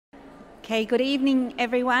Okay, good evening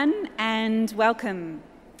everyone and welcome.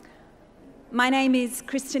 My name is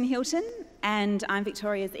Kristen Hilton and I'm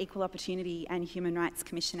Victoria's Equal Opportunity and Human Rights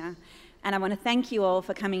Commissioner, and I want to thank you all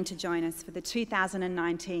for coming to join us for the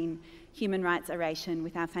 2019 Human Rights Oration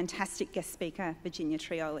with our fantastic guest speaker, Virginia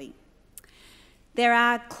Trioli. There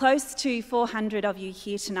are close to 400 of you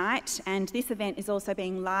here tonight, and this event is also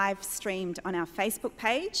being live streamed on our Facebook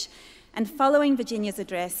page. And following Virginia's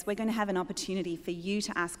address, we're going to have an opportunity for you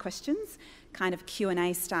to ask questions, kind of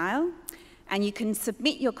Q&A style. And you can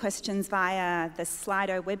submit your questions via the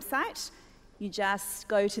Slido website. You just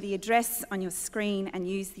go to the address on your screen and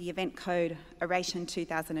use the event code Oration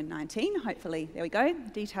 2019. Hopefully, there we go, the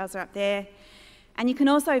details are up there. And you can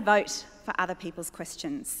also vote for other people's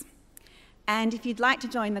questions. And if you'd like to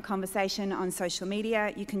join the conversation on social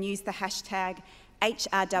media, you can use the hashtag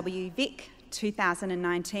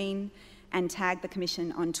HRWVic2019 and tag the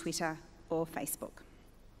Commission on Twitter or Facebook.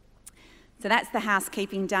 So that's the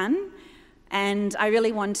housekeeping done. And I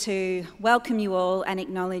really want to welcome you all and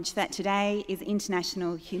acknowledge that today is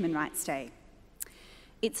International Human Rights Day.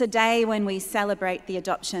 It's a day when we celebrate the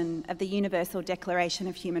adoption of the Universal Declaration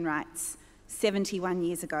of Human Rights 71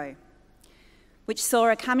 years ago, which saw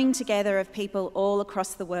a coming together of people all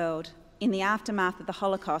across the world in the aftermath of the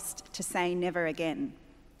Holocaust to say never again.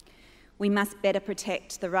 We must better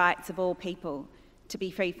protect the rights of all people to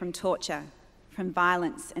be free from torture, from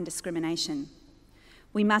violence and discrimination.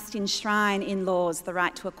 We must enshrine in laws the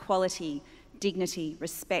right to equality, dignity,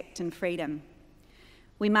 respect and freedom.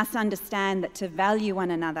 We must understand that to value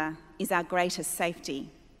one another is our greatest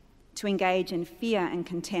safety. To engage in fear and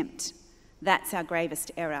contempt, that's our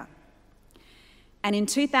gravest error. And in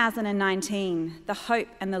 2019, the hope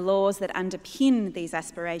and the laws that underpin these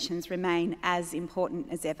aspirations remain as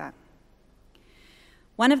important as ever.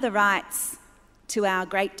 One of the rights, to our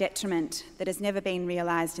great detriment, that has never been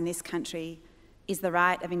realised in this country is the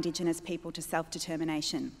right of Indigenous people to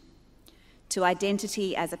self-determination, to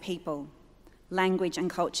identity as a people, language and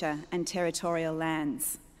culture and territorial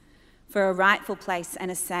lands, for a rightful place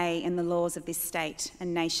and a say in the laws of this state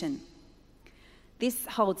and nation. This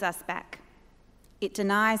holds us back. It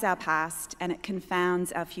denies our past and it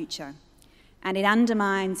confounds our future, and it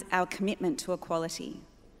undermines our commitment to equality.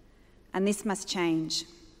 And this must change.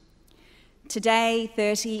 Today,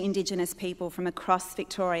 30 Indigenous people from across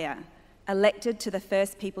Victoria, elected to the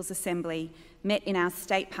First Peoples Assembly, met in our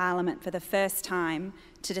state parliament for the first time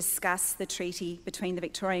to discuss the treaty between the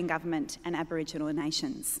Victorian Government and Aboriginal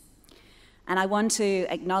nations. And I want to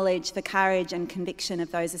acknowledge the courage and conviction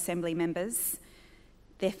of those Assembly members,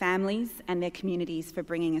 their families and their communities for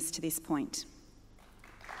bringing us to this point.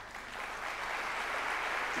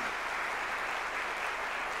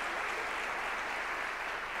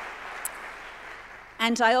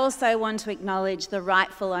 And I also want to acknowledge the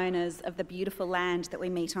rightful owners of the beautiful land that we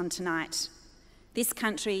meet on tonight. This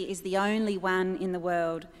country is the only one in the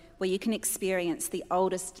world where you can experience the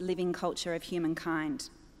oldest living culture of humankind.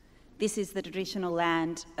 This is the traditional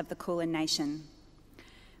land of the Kulin Nation.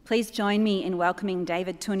 Please join me in welcoming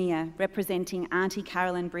David Tunia, representing Auntie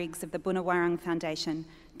Carolyn Briggs of the Bunawurrung Foundation,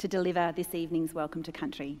 to deliver this evening's Welcome to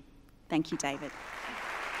Country. Thank you, David.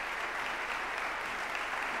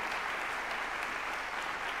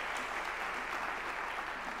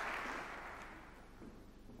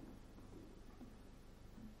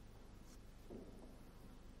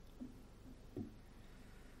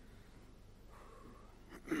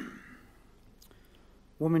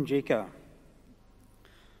 Woman Jika,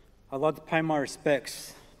 I'd like to pay my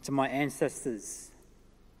respects to my ancestors,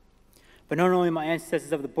 but not only my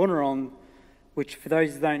ancestors of the Bunurong, which for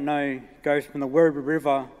those who don't know, goes from the Werribee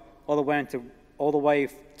River all the way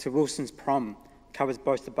to Wilson's Prom, covers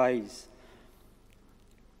both the bays,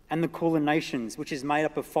 and the Kulin Nations, which is made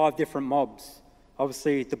up of 5 different mobs.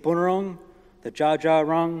 Obviously the Bunurong, the Jar Jar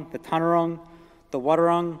Rung, the Tunurong, the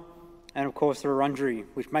Wadawurrung, and of course the Wurundjeri,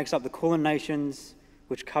 which makes up the Kulin Nations,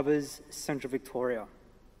 which covers Central Victoria.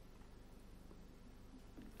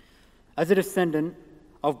 As a descendant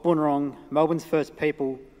of Bunurong, Melbourne's first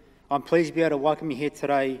people, I'm pleased to be able to welcome you here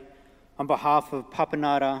today on behalf of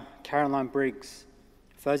Papanada Caroline Briggs.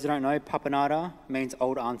 For those who don't know, Papanada means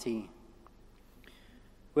old auntie.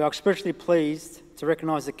 We are especially pleased to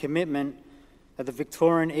recognise the commitment that the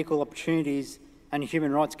Victorian Equal Opportunities and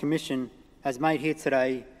Human Rights Commission has made here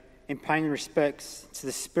today in paying respects to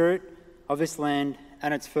the spirit of this land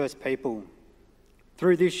and its first people.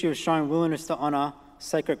 Through this, you have shown willingness to honour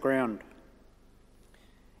sacred ground.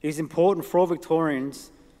 It is important for all Victorians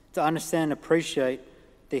to understand and appreciate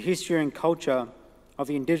the history and culture of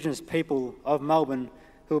the Indigenous people of Melbourne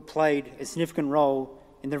who have played a significant role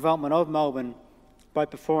in the development of Melbourne both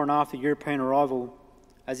before and after European arrival,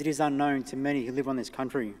 as it is unknown to many who live on this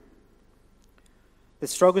country. The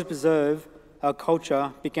struggles to preserve our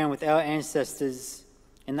culture began with our ancestors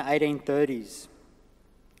in the 1830s.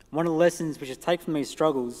 One of the lessons we should take from these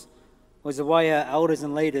struggles was the way our elders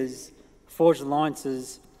and leaders forged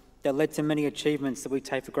alliances that led to many achievements that we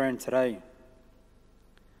take for granted today.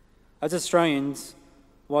 As Australians,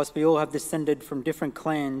 whilst we all have descended from different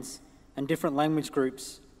clans and different language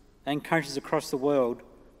groups and countries across the world,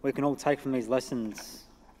 we can all take from these lessons.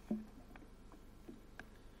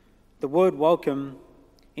 The word welcome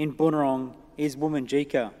in Bunurong is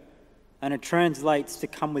Wominjeka, and it translates to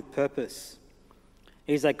come with purpose.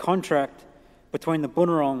 It is a contract between the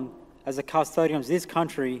Bunurong as the custodians of this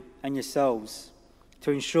country and yourselves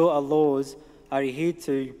to ensure our laws are adhered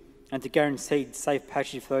to and to guarantee safe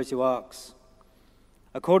passage for those who ask.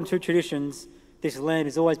 According to traditions, this land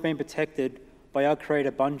has always been protected by our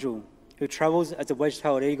creator Bunjil, who travels as a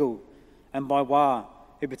wedge-tailed eagle, and by Wa,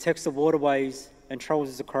 who protects the waterways and travels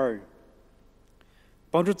as a crow.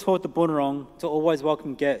 Bunjil taught the Bunurong to always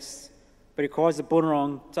welcome guests, but requires the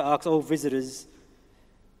Bunurong to ask all visitors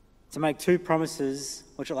to make two promises,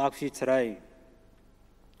 which I'll ask you today: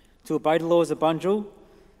 to obey the laws of Bunjil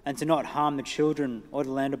and to not harm the children or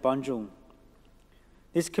the land of Bunjil.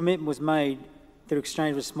 This commitment was made through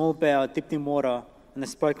exchange of a small bowl dipped in water and the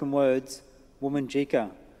spoken words, Wominjeka.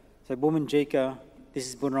 So Wominjeka, this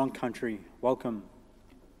is Bunurong country. Welcome.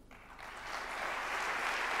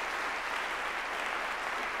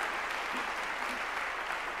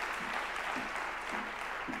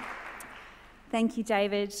 Thank you,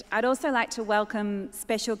 David. I'd also like to welcome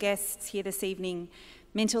special guests here this evening: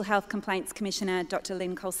 Mental Health Complaints Commissioner Dr.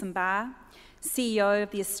 Lynn Colson-Barr, CEO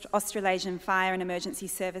of the Australasian Fire and Emergency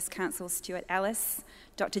Service Council Stuart Ellis,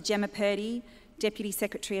 Dr. Gemma Purdy, Deputy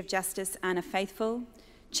Secretary of Justice Anna Faithfull,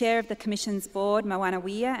 Chair of the Commission's Board Moana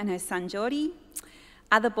Weir and her son Geordie,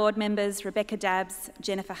 other board members Rebecca Dabbs,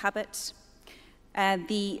 Jennifer Hubbard,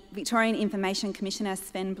 the Victorian Information Commissioner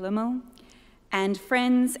Sven Blumel, and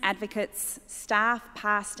friends, advocates, staff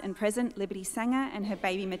past and present, Liberty Sanger and her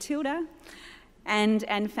baby Matilda,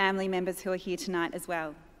 and family members who are here tonight as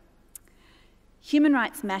well. Human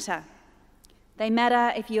rights matter. They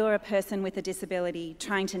matter if you're a person with a disability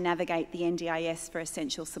trying to navigate the NDIS for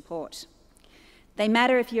essential support. They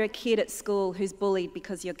matter if you're a kid at school who's bullied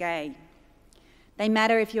because you're gay. They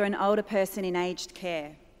matter if you're an older person in aged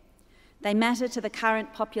care. They matter to the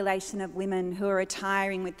current population of women who are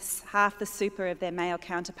retiring with half the super of their male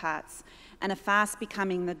counterparts and are fast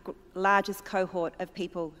becoming the largest cohort of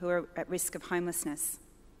people who are at risk of homelessness.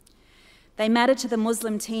 They matter to the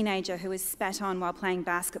Muslim teenager who was spat on while playing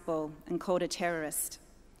basketball and called a terrorist.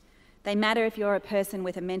 They matter if you're a person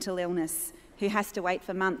with a mental illness who has to wait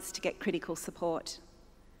for months to get critical support.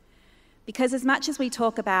 Because as much as we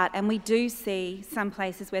talk about, and we do see some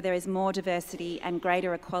places where there is more diversity and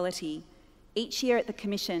greater equality, each year at the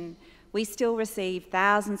Commission, we still receive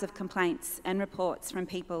thousands of complaints and reports from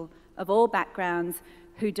people of all backgrounds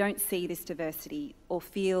who don't see this diversity or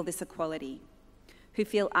feel this equality, who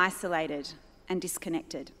feel isolated and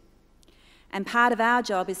disconnected. And part of our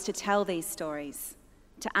job is to tell these stories,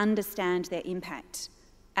 to understand their impact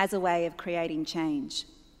as a way of creating change.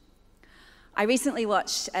 I recently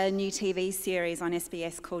watched a new TV series on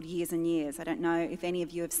SBS called Years and Years. I don't know if any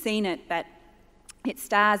of you have seen it, but it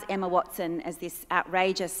stars Emma Watson as this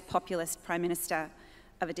outrageous populist Prime Minister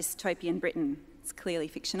of a dystopian Britain. It's clearly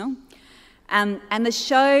fictional. And the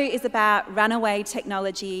show is about runaway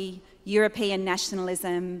technology, European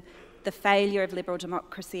nationalism, the failure of liberal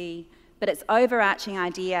democracy, but its overarching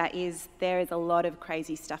idea is there is a lot of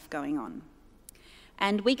crazy stuff going on.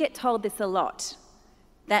 And we get told this a lot,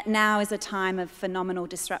 that now is a time of phenomenal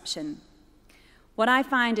disruption. What I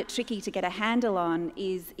find it tricky to get a handle on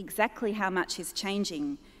is exactly how much is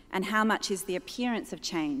changing and how much is the appearance of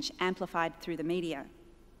change amplified through the media.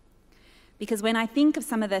 Because when I think of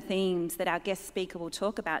some of the themes that our guest speaker will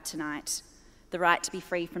talk about tonight, the right to be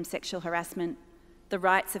free from sexual harassment, the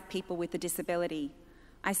rights of people with a disability,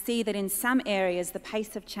 I see that in some areas the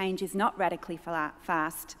pace of change is not radically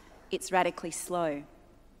fast, it's radically slow.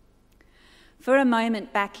 For a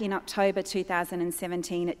moment back in October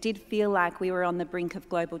 2017, it did feel like we were on the brink of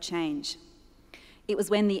global change. It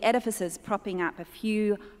was when the edifices propping up a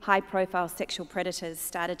few high-profile sexual predators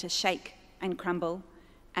started to shake and crumble,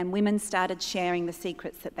 and women started sharing the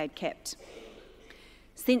secrets that they'd kept.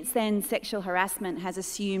 Since then, sexual harassment has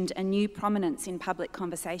assumed a new prominence in public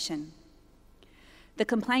conversation. The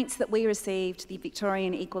complaints that we received, the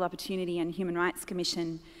Victorian Equal Opportunity and Human Rights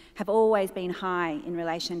Commission, have always been high in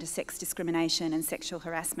relation to sex discrimination and sexual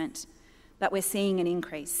harassment, but we're seeing an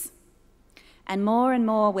increase. And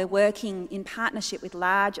more we're working in partnership with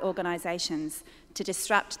large organisations to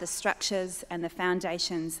disrupt the structures and the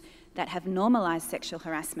foundations that have normalised sexual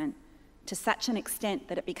harassment to such an extent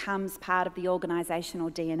that it becomes part of the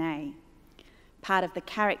organisational DNA, part of the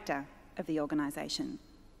character of the organisation.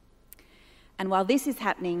 And while this is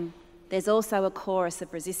happening, there's also a chorus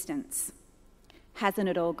of resistance. Hasn't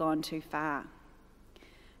it all gone too far?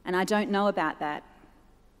 And I don't know about that.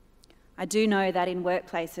 I do know that in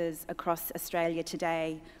workplaces across Australia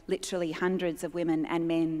today, literally hundreds of women and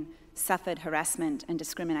men suffered harassment and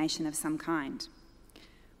discrimination of some kind,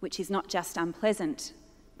 which is not just unpleasant,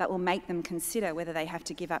 but will make them consider whether they have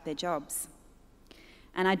to give up their jobs.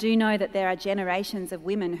 And I do know that there are generations of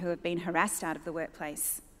women who have been harassed out of the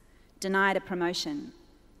workplace, denied a promotion,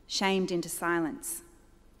 shamed into silence.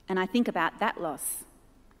 And I think about that loss.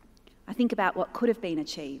 I think about what could have been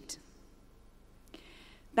achieved.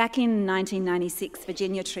 Back in 1996,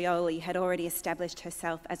 Virginia Trioli had already established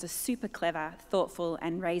herself as a super clever, thoughtful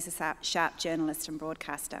and razor-sharp journalist and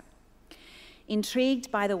broadcaster. Intrigued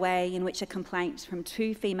by the way in which a complaint from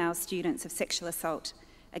 2 female students of sexual assault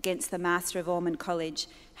against the Master of Ormond College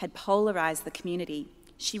had polarised the community,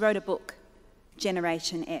 she wrote a book,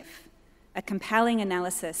 Generation F, a compelling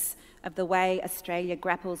analysis of the way Australia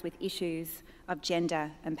grapples with issues of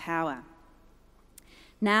gender and power.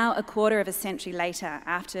 Now, a quarter of a century later,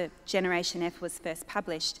 after Generation F was first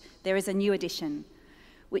published, there is a new edition,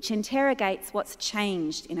 which interrogates what's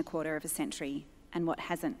changed in a quarter of a century and what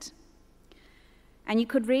hasn't. And you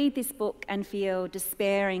could read this book and feel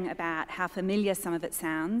despairing about how familiar some of it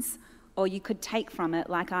sounds, or you could take from it,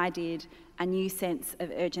 like I did, a new sense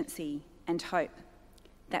of urgency and hope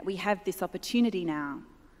that we have this opportunity now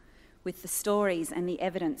with the stories and the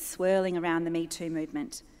evidence swirling around the Me Too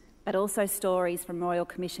movement, but also stories from royal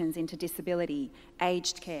commissions into disability,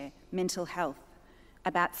 aged care, mental health,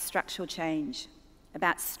 about structural change,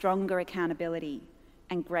 about stronger accountability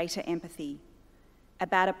and greater empathy,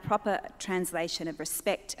 about a proper translation of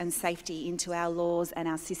respect and safety into our laws and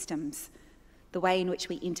our systems, the way in which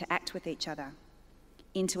we interact with each other,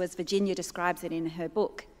 into, as Virginia describes it in her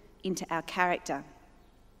book, into our character.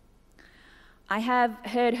 I have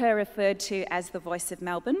heard her referred to as the voice of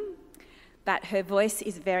Melbourne, but her voice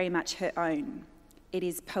is very much her own. It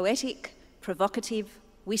is poetic, provocative,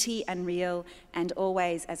 witty and real, and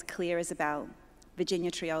always as clear as a bell. Virginia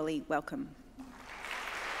Trioli, welcome.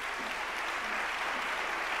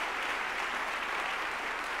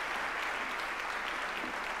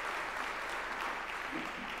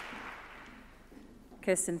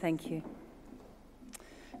 Kirsten, thank you.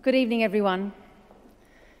 Good evening, everyone.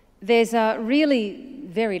 There's really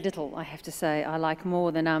very little, I have to say, I like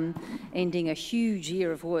more than ending a huge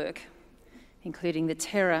year of work, including the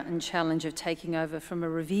terror and challenge of taking over from a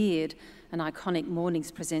revered and iconic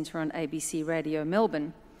mornings presenter on ABC Radio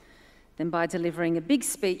Melbourne, than by delivering a big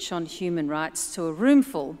speech on human rights to a room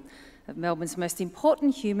full of Melbourne's most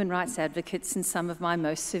important human rights advocates and some of my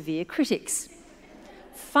most severe critics.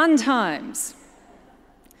 Fun times.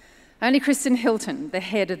 Only Kristen Hilton, the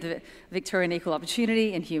head of the Victorian Equal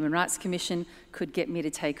Opportunity and Human Rights Commission, could get me to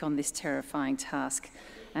take on this terrifying task.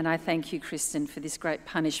 And I thank you, Kristen, for this great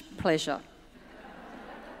pleasure.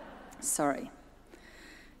 Sorry.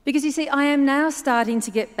 Because you see, I am now starting to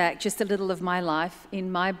get back just a little of my life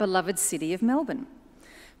in my beloved city of Melbourne.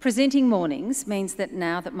 Presenting mornings means that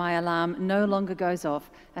now that my alarm no longer goes off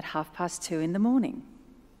at 2:30 in the morning.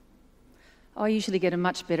 I usually get a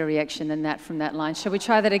much better reaction than that from that line. Shall we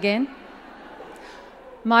try that again?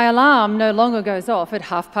 My alarm no longer goes off at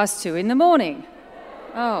 2:30 in the morning.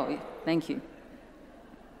 Oh, thank you.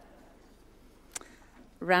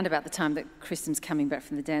 Around about the time that Kristen's coming back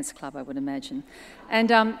from the dance club, I would imagine.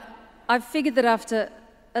 And I've figured that after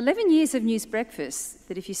 11 years of news breakfast,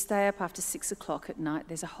 that if you stay up after 6 o'clock at night,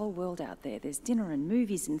 there's a whole world out there. There's dinner and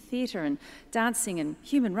movies and theatre and dancing and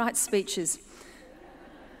human rights speeches.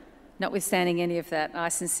 Notwithstanding any of that, I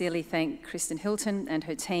sincerely thank Kristen Hilton and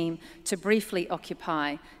her team to briefly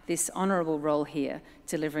occupy this honourable role here,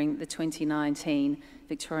 delivering the 2019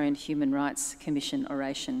 Victorian Human Rights Commission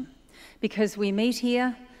Oration. Because we meet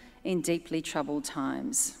here in deeply troubled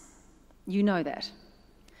times. You know that.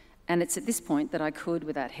 And it's at this point that I could,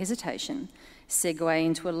 without hesitation, segue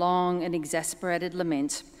into a long and exasperated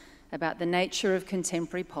lament about the nature of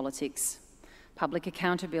contemporary politics, public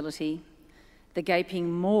accountability, the gaping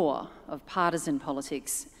maw of partisan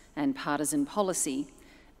politics and partisan policy,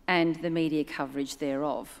 and the media coverage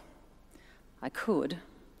thereof. I could,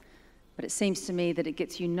 but it seems to me that it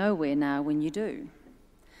gets you nowhere now when you do.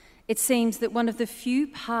 It seems that one of the few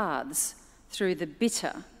paths through the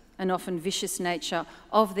bitter and often vicious nature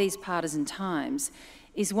of these partisan times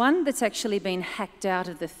is one that's actually been hacked out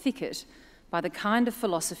of the thicket by the kind of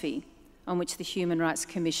philosophy on which the Human Rights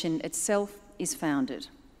Commission itself is founded,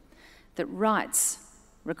 that rights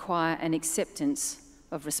require an acceptance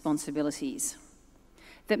of responsibilities,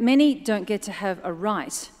 that many don't get to have a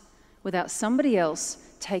right without somebody else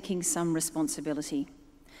taking some responsibility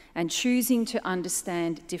and choosing to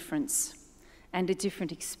understand difference and a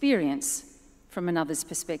different experience from another's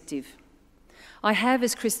perspective. I have,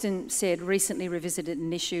 as Kristen said, recently revisited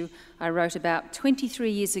an issue I wrote about 23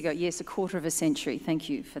 years ago. Yes, a quarter of a century. Thank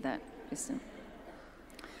you for that, Kristen.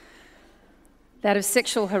 That of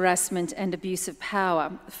sexual harassment and abuse of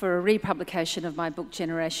power, for a republication of my book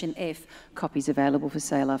Generation F, copies available for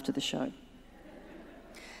sale after the show.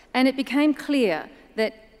 And it became clear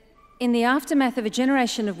that in the aftermath of a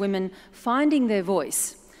generation of women finding their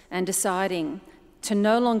voice and deciding to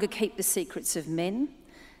no longer keep the secrets of men,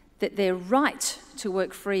 that their right to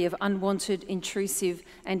work free of unwanted, intrusive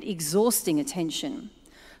and exhausting attention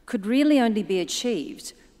could really only be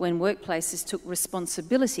achieved when workplaces took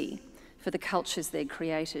responsibility for the cultures they'd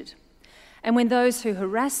created, and when those who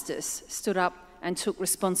harassed us stood up and took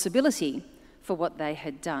responsibility for what they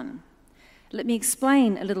had done. Let me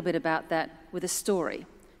explain a little bit about that with a story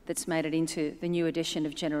that's made it into the new edition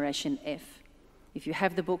of Generation F. If you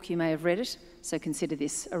have the book, you may have read it, so consider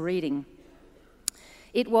this a reading.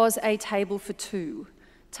 It was a table for two,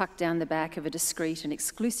 tucked down the back of a discreet and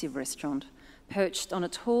exclusive restaurant, perched on a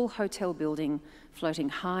tall hotel building floating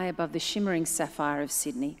high above the shimmering sapphire of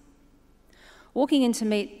Sydney. Walking in to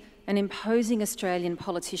meet an imposing Australian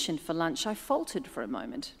politician for lunch, I faltered for a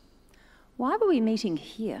moment. Why were we meeting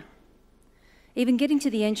here? Even getting to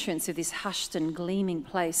the entrance of this hushed and gleaming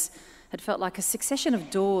place had felt like a succession of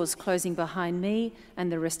doors closing behind me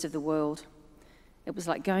and the rest of the world. It was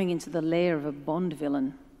like going into the lair of a Bond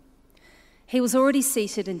villain. He was already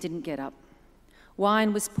seated and didn't get up.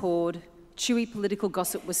 Wine was poured, chewy political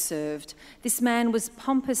gossip was served. This man was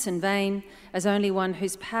pompous and vain, as only one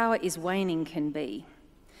whose power is waning can be.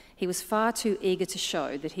 He was far too eager to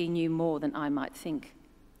show that he knew more than I might think.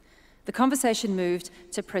 The conversation moved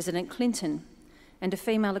to President Clinton and a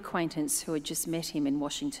female acquaintance who had just met him in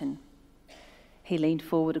Washington. He leaned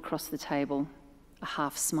forward across the table, a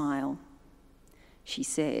half smile. She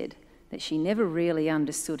said that she never really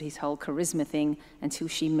understood his whole charisma thing until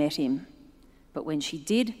she met him. But when she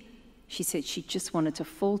did, she said she just wanted to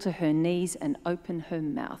fall to her knees and open her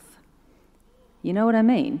mouth. You know what I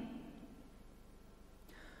mean?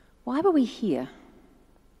 Why were we here?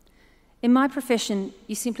 In my profession,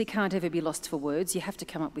 you simply can't ever be lost for words. You have to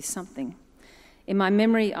come up with something. In my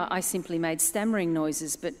memory, I simply made stammering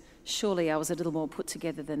noises, but surely I was a little more put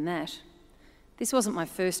together than that. This wasn't my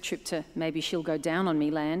first trip to maybe she'll go down on me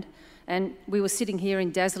land, and we were sitting here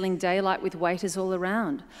in dazzling daylight with waiters all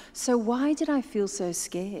around. So why did I feel so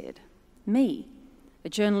scared? Me, a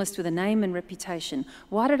journalist with a name and reputation.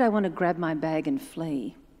 Why did I want to grab my bag and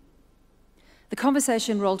flee? The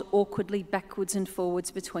conversation rolled awkwardly backwards and forwards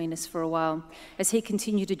between us for a while as he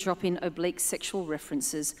continued to drop in oblique sexual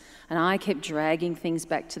references, and I kept dragging things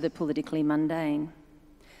back to the politically mundane.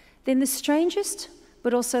 Then the strangest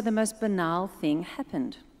but also the most banal thing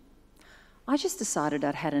happened. I just decided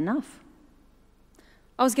I'd had enough.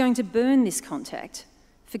 I was going to burn this contact,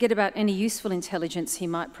 forget about any useful intelligence he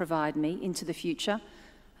might provide me into the future,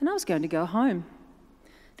 and I was going to go home.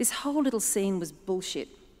 This whole little scene was bullshit.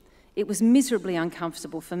 It was miserably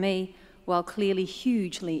uncomfortable for me, while clearly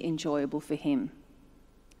hugely enjoyable for him.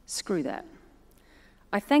 Screw that.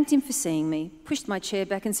 I thanked him for seeing me, pushed my chair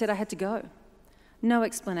back and said I had to go. No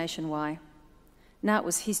explanation why. Now it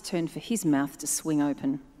was his turn for his mouth to swing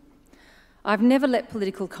open. I've never let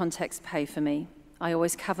political contacts pay for me. I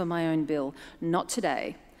always cover my own bill. Not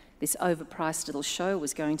today. This overpriced little show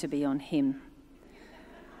was going to be on him.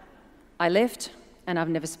 I left, and I've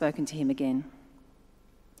never spoken to him again.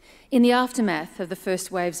 In the aftermath of the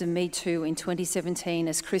first waves of Me Too in 2017,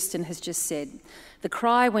 as Kristen has just said, the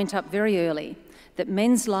cry went up very early that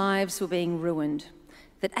men's lives were being ruined,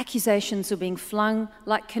 that accusations were being flung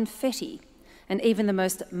like confetti, and even the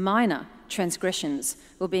most minor transgressions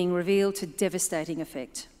were being revealed to devastating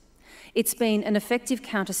effect. It's been an effective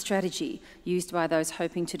counter-strategy used by those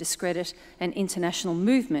hoping to discredit an international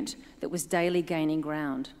movement that was daily gaining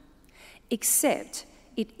ground. Except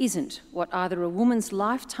it isn't what either a woman's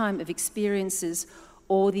lifetime of experiences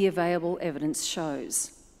or the available evidence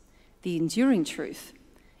shows. The enduring truth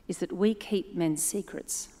is that we keep men's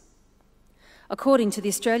secrets. According to the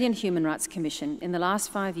Australian Human Rights Commission, in the last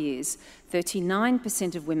 5 years,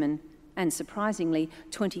 39% of women and, surprisingly,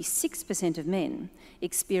 26% of men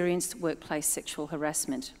experienced workplace sexual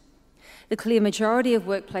harassment. The clear majority of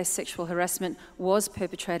workplace sexual harassment was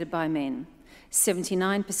perpetrated by men.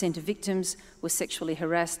 79% of victims were sexually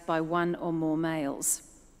harassed by one or more males.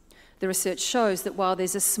 The research shows that while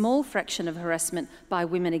there's a small fraction of harassment by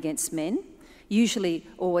women against men, usually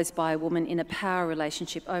always by a woman in a power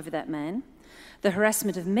relationship over that man, the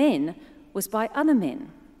harassment of men was by other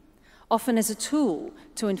men, often as a tool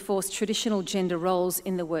to enforce traditional gender roles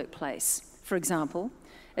in the workplace. For example,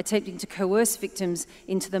 attempting to coerce victims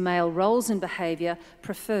into the male roles and behaviour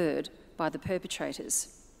preferred by the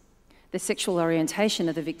perpetrators. The sexual orientation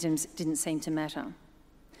of the victims didn't seem to matter.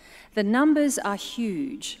 The numbers are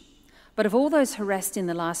huge, but of all those harassed in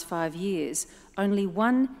the last 5 years, only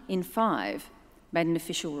 1 in 5 made an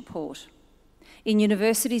official report. In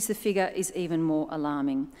universities, the figure is even more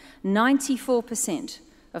alarming. 94%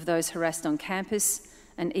 of those harassed on campus,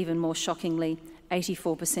 and even more shockingly,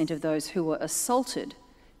 84% of those who were assaulted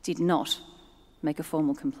did not make a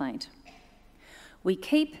formal complaint. We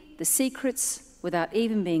keep the secrets without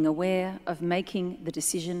even being aware of making the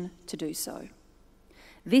decision to do so.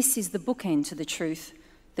 This is the bookend to the truth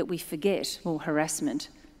that we forget more harassment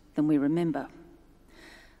than we remember.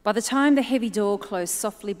 By the time the heavy door closed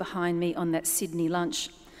softly behind me on that Sydney lunch,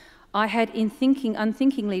 I had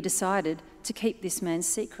unthinkingly decided to keep this man's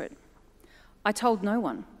secret. I told no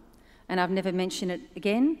one, and I've never mentioned it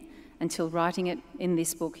again until writing it in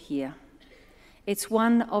this book here. It's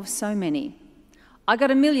one of so many. I got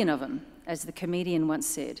 1 million of them, as the comedian once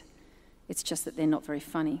said. It's just that they're not very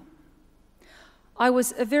funny. I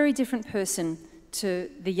was a very different person to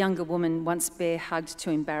the younger woman once bear-hugged to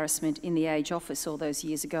embarrassment in the Age office all those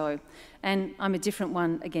years ago, and I'm a different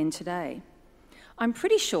one again today. I'm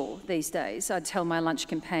pretty sure these days I'd tell my lunch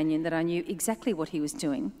companion that I knew exactly what he was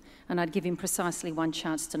doing, and I'd give him precisely one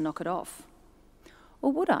chance to knock it off.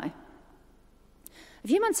 Or would I? A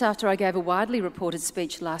few months after I gave a widely reported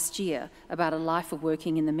speech last year about a life of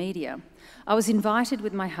working in the media, I was invited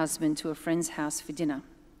with my husband to a friend's house for dinner.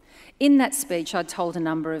 In that speech, I'd told a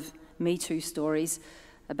number of Me Too stories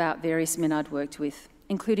about various men I'd worked with,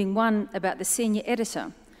 including one about the senior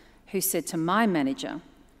editor who said to my manager,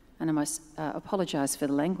 and I must apologise for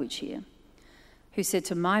the language here, who said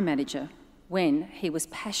to my manager when he was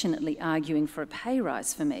passionately arguing for a pay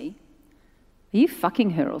rise for me, "Are you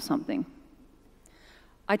fucking her or something?"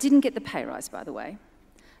 I didn't get the pay rise, by the way,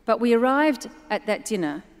 but we arrived at that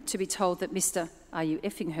dinner to be told that Mr. "Are you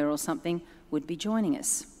effing her or something" would be joining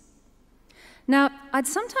us. Now, I'd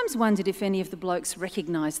sometimes wondered if any of the blokes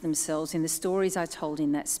recognised themselves in the stories I told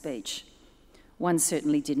in that speech. One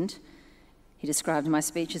certainly didn't. He described my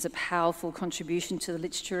speech as a powerful contribution to the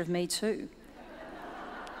literature of Me Too.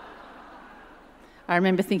 I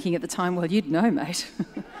remember thinking at the time, well, you'd know, mate.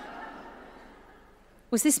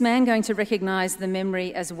 Was this man going to recognise the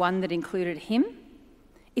memory as one that included him?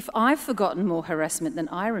 If I've forgotten more harassment than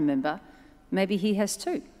I remember, maybe he has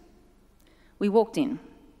too. We walked in.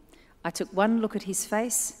 I took one look at his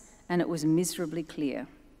face and it was miserably clear.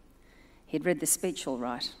 He'd read the speech all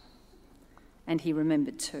right, and he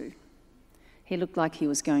remembered too. He looked like he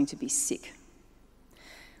was going to be sick.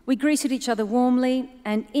 We greeted each other warmly,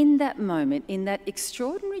 and in that moment, in that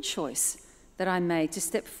extraordinary choice that I made to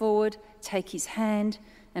step forward, take his hand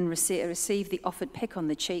and receive the offered peck on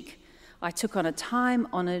the cheek, I took on a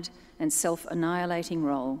time-honoured and self-annihilating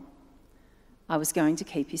role. I was going to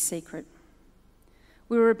keep his secret.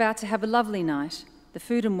 We were about to have a lovely night. The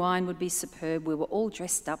food and wine would be superb. We were all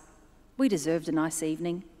dressed up. We deserved a nice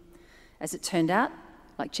evening. As it turned out,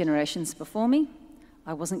 like generations before me,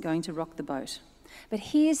 I wasn't going to rock the boat. But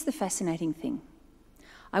here's the fascinating thing.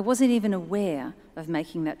 I wasn't even aware of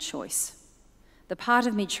making that choice. The part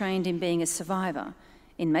of me trained in being a survivor,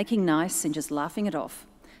 in making nice and just laughing it off,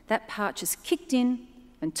 that part just kicked in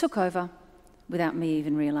and took over without me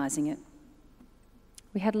even realising it.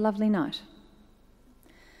 We had a lovely night.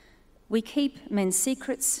 We keep men's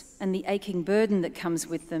secrets and the aching burden that comes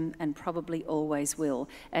with them, and probably always will.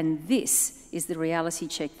 And this is the reality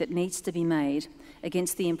check that needs to be made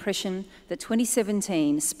against the impression that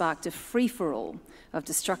 2017 sparked a free-for-all of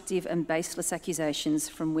destructive and baseless accusations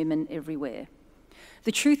from women everywhere.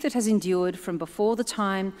 The truth that has endured from before the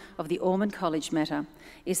time of the Ormond College matter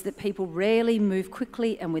is that people rarely move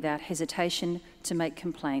quickly and without hesitation to make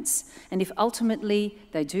complaints. And if ultimately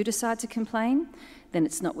they do decide to complain, then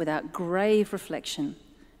it's not without grave reflection,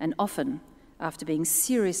 and often after being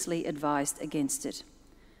seriously advised against it.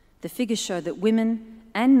 The figures show that women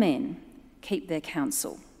and men keep their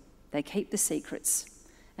counsel, they keep the secrets,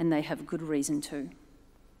 and they have good reason to.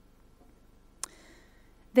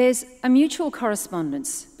 There's a mutual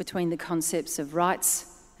correspondence between the concepts of rights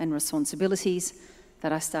and responsibilities,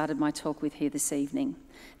 that I started my talk with here this evening.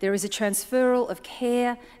 There is a transferal of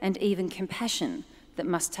care and even compassion that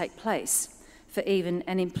must take place for even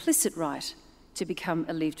an implicit right to become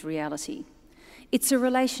a lived reality. It's a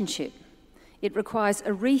relationship. It requires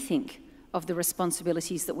a rethink of the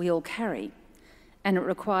responsibilities that we all carry, and it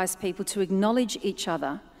requires people to acknowledge each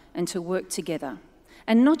other and to work together,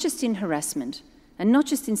 and not just in harassment, and not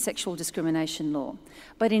just in sexual discrimination law,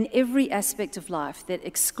 but in every aspect of life that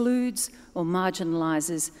excludes or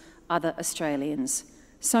marginalises other Australians.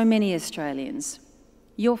 So many Australians,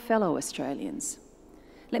 your fellow Australians.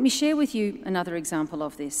 Let me share with you another example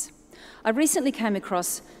of this. I recently came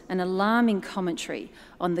across an alarming commentary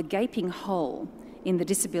on the gaping hole in the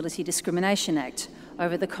Disability Discrimination Act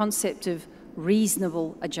over the concept of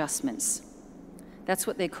reasonable adjustments. That's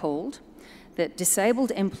what they're called, that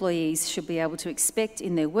disabled employees should be able to expect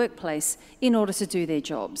in their workplace in order to do their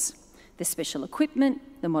jobs. The special equipment,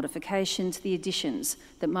 the modifications, the additions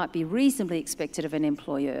that might be reasonably expected of an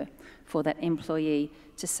employer for that employee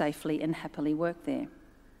to safely and happily work there.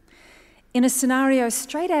 In a scenario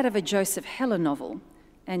straight out of a Joseph Heller novel,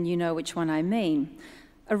 and you know which one I mean,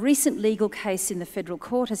 a recent legal case in the federal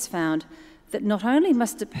court has found that not only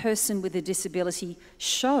must a person with a disability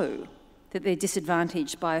show that they're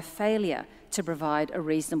disadvantaged by a failure to provide a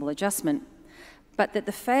reasonable adjustment, but that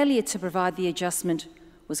the failure to provide the adjustment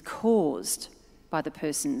was caused by the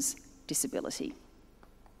person's disability.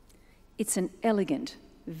 It's an elegant,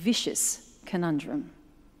 vicious conundrum,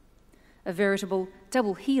 a veritable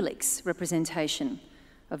double helix representation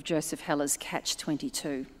of Joseph Heller's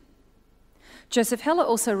Catch-22. Joseph Heller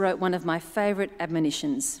also wrote one of my favourite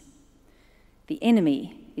admonitions: the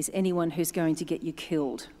enemy is anyone who's going to get you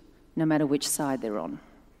killed, no matter which side they're on.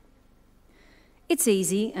 It's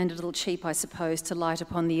easy and a little cheap, I suppose, to light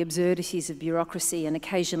upon the absurdities of bureaucracy and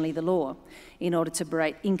occasionally the law in order to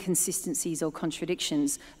berate inconsistencies or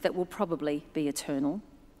contradictions that will probably be eternal.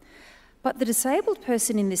 But the disabled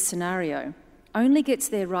person in this scenario only gets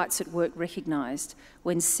their rights at work recognised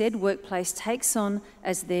when said workplace takes on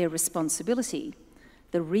as their responsibility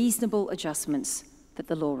the reasonable adjustments that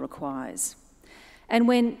the law requires. And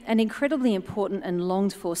when an incredibly important and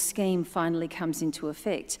longed-for scheme finally comes into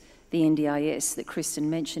effect, the NDIS that Kristen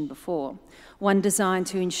mentioned before, one designed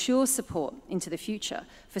to ensure support into the future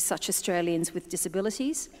for such Australians with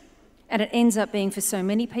disabilities, and it ends up being for so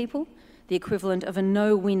many people the equivalent of a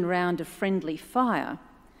no-win round of friendly fire,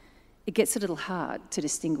 it gets a little hard to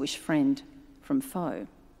distinguish friend from foe.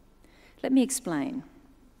 Let me explain.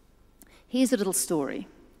 Here's a little story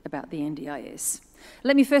about the NDIS.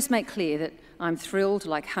 Let me first make clear that I'm thrilled,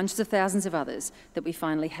 like hundreds of thousands of others, that we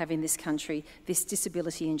finally have in this country this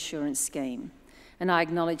disability insurance scheme. And I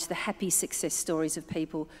acknowledge the happy success stories of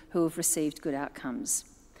people who have received good outcomes.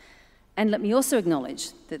 And let me also acknowledge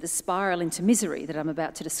that the spiral into misery that I'm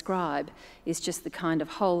about to describe is just the kind of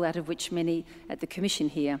hole out of which many at the Commission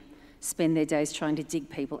here spend their days trying to dig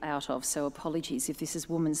people out of, so apologies if this is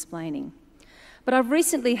womansplaining. But I've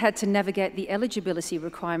recently had to navigate the eligibility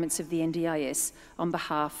requirements of the NDIS on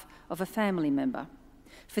behalf of a family member.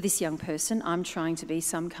 For this young person, I'm trying to be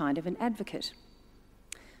some kind of an advocate.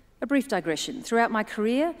 A brief digression. Throughout my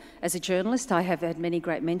career as a journalist, I have had many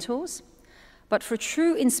great mentors, but for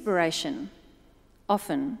true inspiration,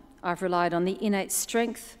 often I've relied on the innate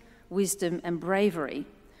strength, wisdom and bravery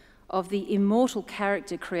of the immortal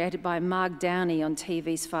character created by Mark Downey on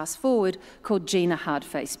TV's Fast Forward called Gina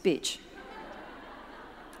Hardface Bitch.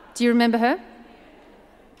 Do you remember her?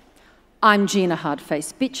 I'm Gina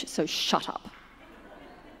Hardface Bitch, so shut up.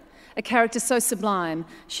 A character so sublime,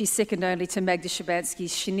 she's second only to Magda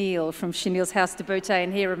Szubanski's Chenille from Chenille's House de Beauté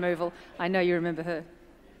and Hair Removal. I know you remember her.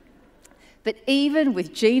 But even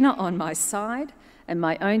with Gina on my side and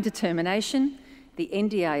my own determination, the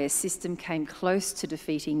NDIS system came close to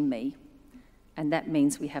defeating me, and that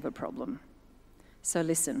means we have a problem. So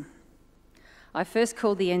listen. I first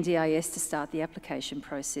called the NDIS to start the application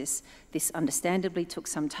process. This understandably took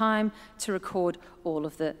some time to record all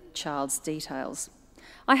of the child's details.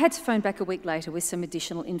 I had to phone back a week later with some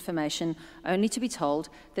additional information, only to be told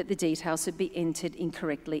that the details had been entered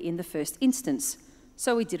incorrectly in the first instance,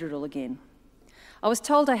 so we did it all again. I was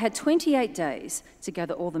told I had 28 days to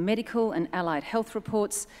gather all the medical and allied health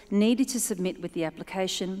reports needed to submit with the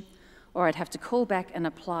application, or I'd have to call back and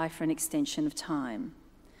apply for an extension of time.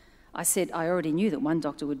 I said I already knew that one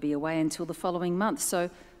doctor would be away until the following month,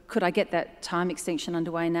 so could I get that time extension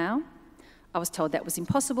underway now? I was told that was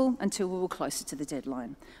impossible until we were closer to the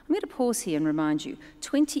deadline. I'm going to pause here and remind you,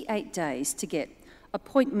 28 days to get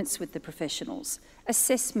appointments with the professionals,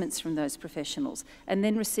 assessments from those professionals, and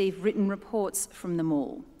then receive written reports from them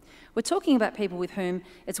all. We're talking about people with whom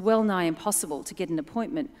it's well nigh impossible to get an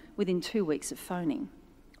appointment within 2 weeks of phoning.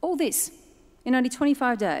 All this in only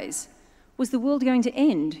 25 days. Was the world going to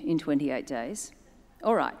end in 28 days?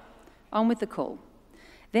 All right, on with the call.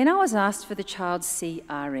 Then I was asked for the child's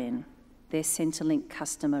CRN, their Centrelink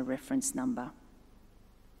customer reference number.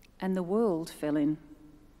 And the world fell in.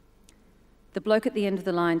 The bloke at the end of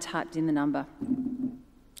the line typed in the number.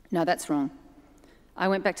 No, that's wrong. I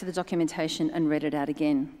went back to the documentation and read it out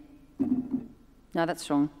again. No, that's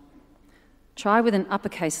wrong. Try with an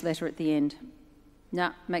uppercase letter at the end.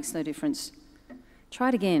 No, makes no difference. Try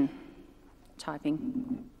it again.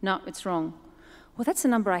 Typing. No, it's wrong. Well, that's the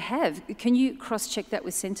number I have. Can you cross-check that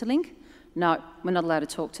with Centrelink? No, we're not allowed to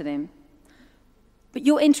talk to them. But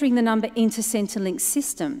you're entering the number into Centrelink's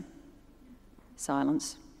system.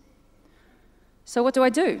 Silence. So what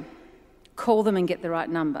do? Call them and get the right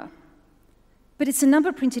number. But it's a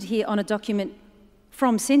number printed here on a document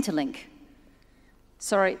from Centrelink.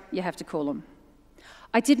 Sorry, you have to call them.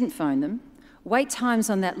 I didn't phone them. Wait times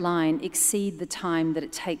on that line exceed the time that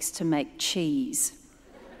it takes to make cheese.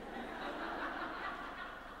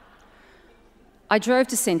 I drove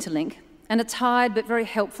to Centrelink, and a tired but very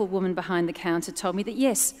helpful woman behind the counter told me that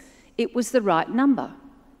yes, it was the right number.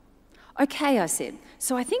 Okay, I said,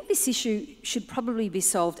 so I think this issue should probably be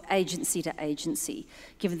solved agency to agency,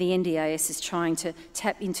 given the NDIS is trying to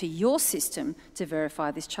tap into your system to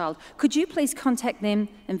verify this child. Could you please contact them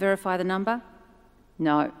and verify the number?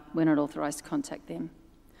 No, we're not authorised to contact them.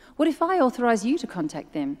 What if I authorise you to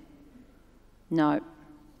contact them? No.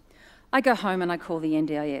 I go home and I call the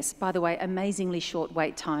NDIS. By the way, amazingly short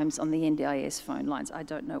wait times on the NDIS phone lines. I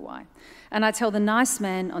don't know why. And I tell the nice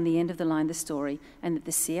man on the end of the line the story and that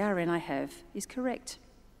the CRN I have is correct.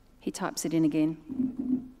 He types it in again.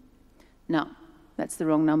 No, that's the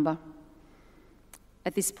wrong number.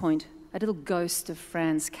 At this point, a little ghost of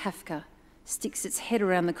Franz Kafka sticks its head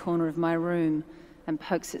around the corner of my room and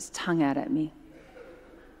pokes its tongue out at me.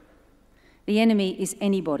 The enemy is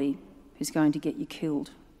anybody who's going to get you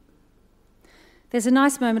killed. There's a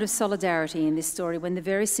nice moment of solidarity in this story when the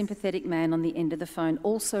very sympathetic man on the end of the phone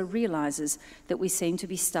also realises that we seem to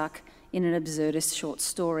be stuck in an absurdist short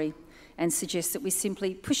story and suggests that we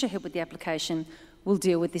simply push ahead with the application. We'll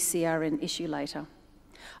deal with this CRN issue later.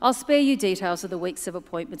 I'll spare you details of the weeks of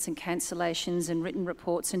appointments and cancellations and written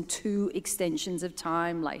reports and 2 extensions of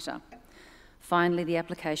time later. Finally, the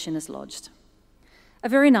application is lodged. A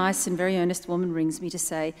very nice and very earnest woman rings me to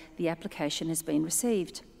say the application has been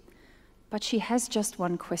received. But she has just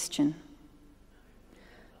one question.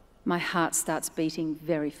 My heart starts beating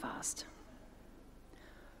very fast.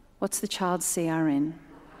 What's the child's CRN?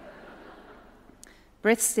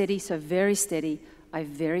 Breath steady, so very steady, I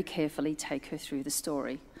very carefully take her through the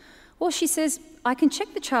story. Well, she says, I can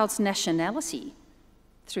check the child's nationality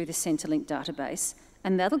through the Centrelink database,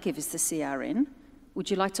 and that'll give us the CRN. Would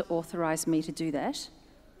you like to authorise me to do that?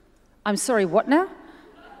 I'm sorry, what now?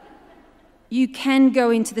 You can go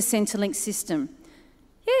into the Centrelink system.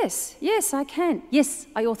 Yes, I can. Yes,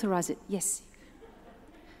 I authorise it, yes.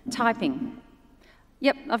 Typing.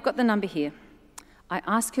 Yep, I've got the number here. I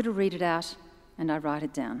ask her to read it out and I write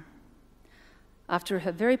it down. After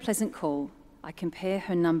her very pleasant call, I compare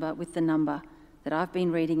her number with the number that I've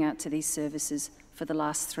been reading out to these services for the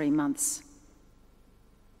last 3 months.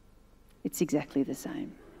 It's exactly the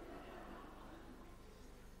same.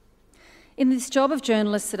 In this job of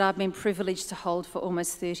journalist that I've been privileged to hold for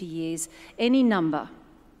almost 30 years, any number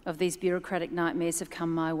of these bureaucratic nightmares have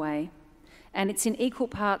come my way, and it's in equal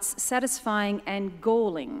parts satisfying and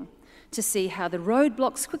galling to see how the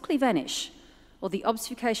roadblocks quickly vanish, or the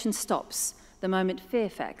obfuscation stops the moment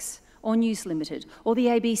Fairfax or News Limited or the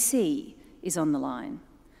ABC is on the line.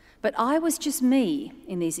 But I was just me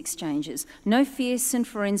in these exchanges. No fierce and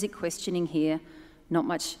forensic questioning here. Not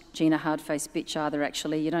much Gina hard-faced bitch either,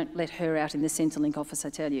 actually. You don't let her out in the Centrelink office, I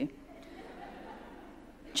tell you.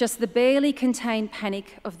 Just the barely contained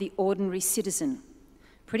panic of the ordinary citizen,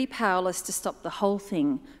 pretty powerless to stop the whole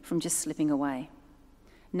thing from just slipping away.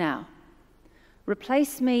 Now,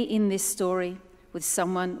 replace me in this story with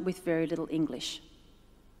someone with very little English.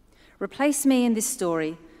 Replace me in this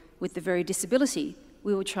story with the very disability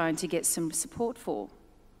we were trying to get some support for.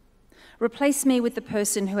 Replace me with the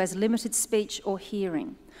person who has limited speech or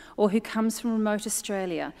hearing, or who comes from remote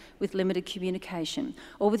Australia with limited communication,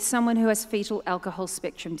 or with someone who has fetal alcohol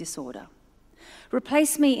spectrum disorder.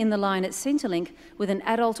 Replace me in the line at Centrelink with an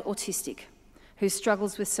adult autistic who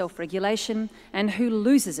struggles with self-regulation and who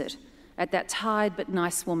loses it at that tired but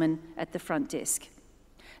nice woman at the front desk.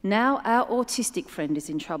 Now our autistic friend is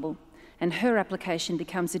in trouble, and her application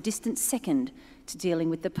becomes a distant second to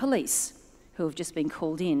dealing with the police, who have just been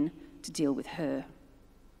called in to deal with her.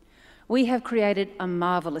 We have created a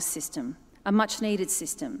marvellous system, a much-needed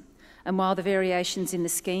system, and while the variations in the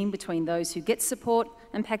scheme between those who get support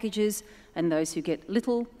and packages and those who get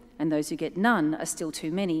little and those who get none are still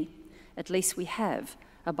too many, at least we have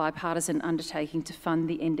a bipartisan undertaking to fund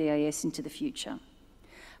the NDIS into the future.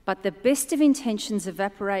 But the best of intentions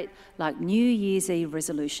evaporate like New Year's Eve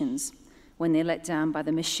resolutions when they're let down by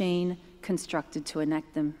the machine constructed to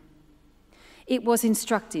enact them. It was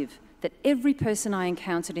instructive that every person I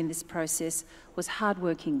encountered in this process was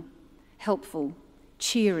hardworking, helpful,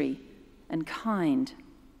 cheery, and kind.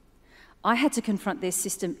 I had to confront their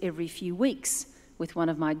system every few weeks with one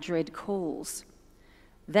of my dread calls.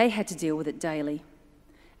 They had to deal with it daily,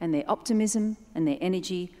 and their optimism and their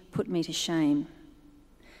energy put me to shame.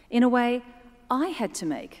 In a way, I had to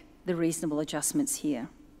make the reasonable adjustments here,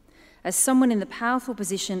 as someone in the powerful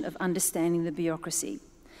position of understanding the bureaucracy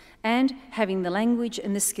and having the language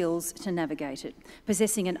and the skills to navigate it,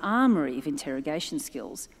 possessing an armoury of interrogation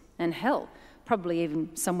skills, and hell, probably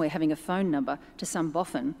even somewhere having a phone number to some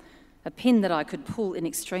boffin, a pin that I could pull in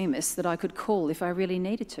extremis that I could call if I really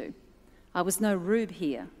needed to. I was no rube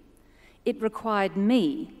here. It required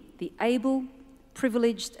me, the able,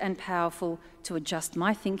 privileged and powerful, to adjust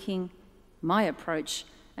my thinking, my approach,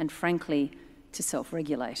 and frankly, to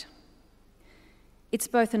self-regulate. It's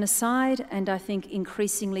both an aside and I think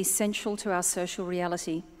increasingly central to our social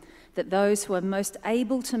reality that those who are most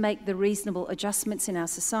able to make the reasonable adjustments in our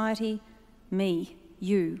society, me,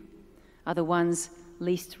 you, are the ones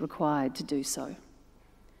least required to do so.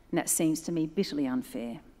 And that seems to me bitterly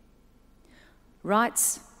unfair.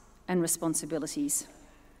 Rights and responsibilities.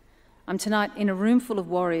 I'm tonight in a room full of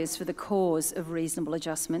warriors for the cause of reasonable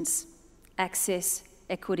adjustments, access,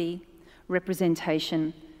 equity,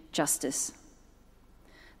 representation, justice.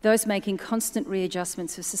 Those making constant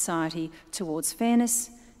readjustments of society towards fairness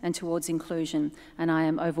and towards inclusion, and I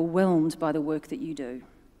am overwhelmed by the work that you do.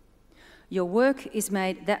 Your work is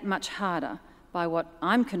made that much harder by what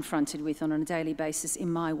I'm confronted with on a daily basis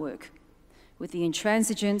in my work, with the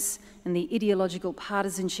intransigence and the ideological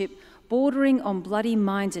partisanship bordering on bloody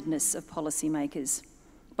mindedness of policymakers,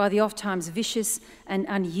 by the oft-times vicious and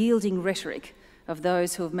unyielding rhetoric of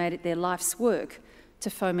those who have made it their life's work to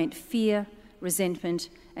foment fear, resentment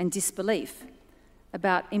and disbelief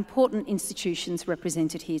about important institutions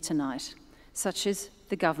represented here tonight, such as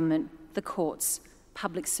the government, the courts,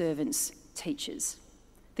 public servants, teachers,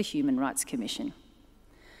 the Human Rights Commission.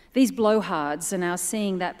 These blowhards are now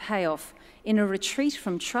seeing that payoff in a retreat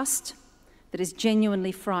from trust that is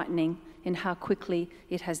genuinely frightening in how quickly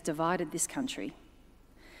it has divided this country.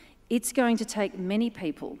 It's going to take many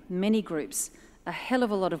people, many groups, a hell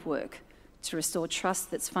of a lot of work to restore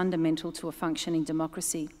trust that's fundamental to a functioning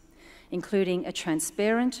democracy, including a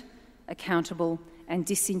transparent, accountable and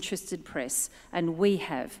disinterested press, and we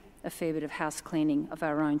have a fair bit of house cleaning of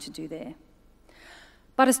our own to do there.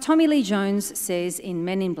 But as Tommy Lee Jones says in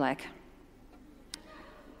Men in Black,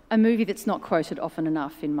 a movie that's not quoted often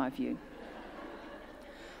enough in my view,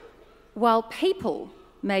 while people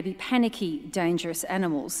may be panicky, dangerous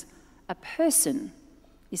animals, a person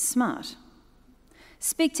is smart.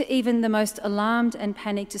 Speak to even the most alarmed and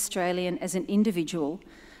panicked Australian as an individual,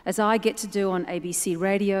 as I get to do on ABC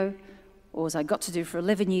Radio, or as I got to do for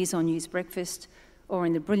 11 years on News Breakfast, or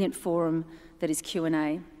in the brilliant forum that is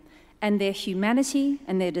Q&A, and their humanity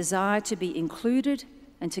and their desire to be included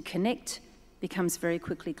and to connect becomes very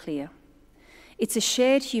quickly clear. It's a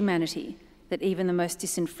shared humanity that even the most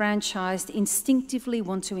disenfranchised instinctively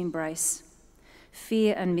want to embrace.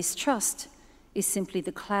 Fear and mistrust is simply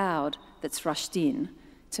the cloud that's rushed in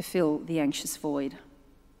to fill the anxious void.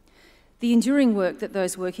 The enduring work that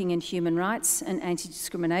those working in human rights and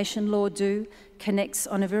anti-discrimination law do connects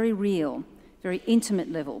on a very real, very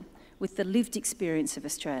intimate level with the lived experience of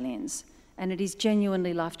Australians, and it is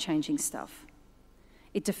genuinely life-changing stuff.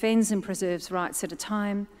 It defends and preserves rights at a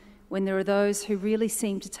time when there are those who really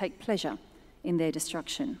seem to take pleasure in their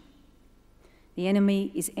destruction. The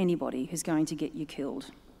enemy is anybody who's going to get you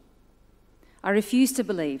killed. I refuse to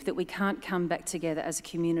believe that we can't come back together as a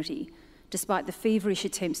community despite the feverish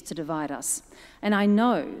attempts to divide us. And I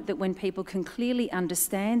know that when people can clearly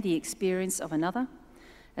understand the experience of another,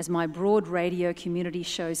 as my broad radio community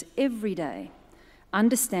shows every day,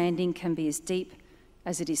 understanding can be as deep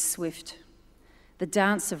as it is swift. The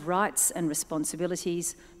dance of rights and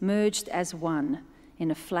responsibilities merged as one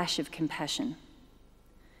in a flash of compassion.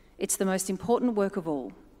 It's the most important work of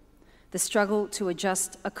all, the struggle to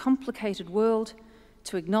adjust a complicated world,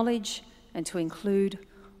 to acknowledge and to include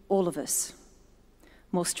all of us.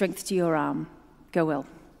 More strength to your arm. Go well.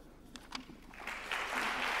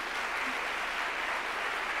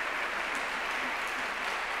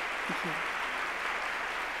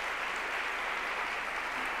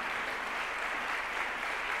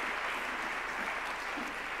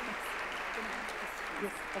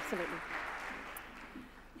 absolutely.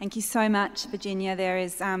 Thank you so much, Virginia. There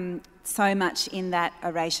is so much in that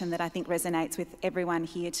oration that I think resonates with everyone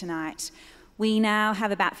here tonight. We now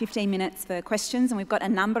have about 15 minutes for questions, and we've got a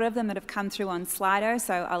number of them that have come through on Slido,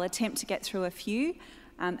 so I'll attempt to get through a few,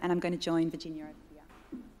 and I'm going to join Virginia over here.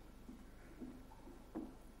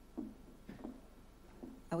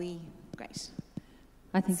 Are we? Great.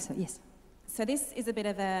 I think so, yes. So this is a bit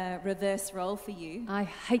of a reverse role for you. I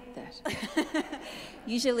hate that.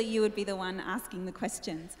 Usually you would be the one asking the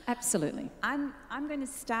questions. Absolutely. I'm going to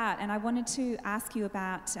start, and I wanted to ask you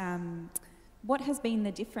about what has been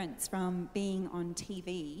the difference from being on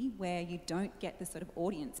TV, where you don't get the sort of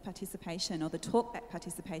audience participation or the talkback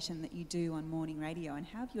participation that you do on morning radio, and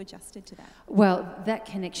how have you adjusted to that? Well, that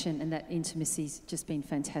connection and that intimacy's just been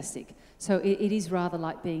fantastic. So it is rather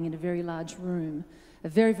like being in a very large room, a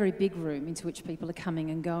very, very big room into which people are coming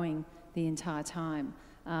and going the entire time.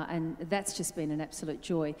 And that's just been an absolute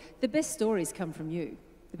joy. The best stories come from you.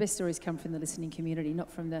 The best stories come from the listening community,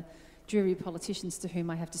 not from the dreary politicians to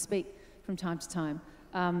whom I have to speak from time to time.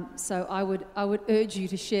 So I would urge you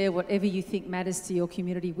to share whatever you think matters to your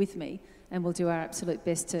community with me, and we'll do our absolute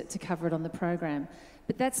best to cover it on the program.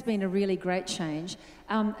 But that's been a really great change.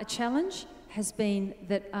 A challenge has been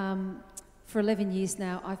that for 11 years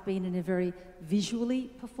now, I've been in a very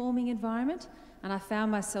visually performing environment, and I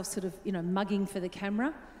found myself sort of, mugging for the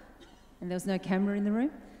camera, and there was no camera in the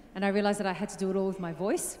room, and I realised that I had to do it all with my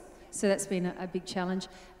voice. So that's been a big challenge.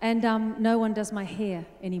 And no one does my hair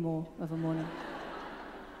anymore of a morning.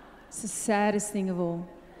 It's the saddest thing of all.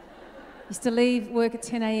 Used to leave work at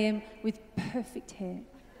 10 a.m. with perfect hair.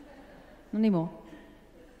 Not anymore.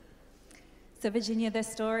 So Virginia, the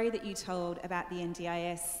story that you told about the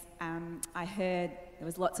NDIS, I heard there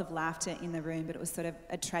was lots of laughter in the room, but it was sort of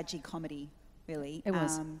a tragicomedy, really. It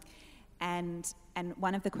was. And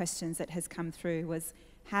one of the questions that has come through was,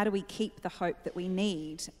 how do we keep the hope that we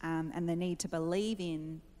need and the need to believe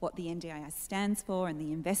in what the NDIS stands for and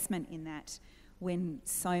the investment in that, when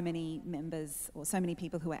so many members or so many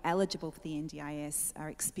people who are eligible for the NDIS are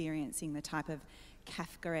experiencing the type of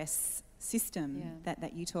Kafkaesque system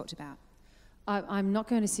that you talked about? I'm not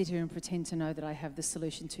going to sit here and pretend to know that I have the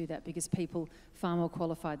solution to that, because people far more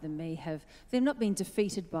qualified than me have. They've not been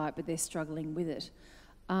defeated by it, but they're struggling with it.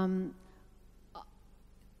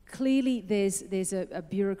 Clearly, there's a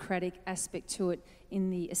bureaucratic aspect to it in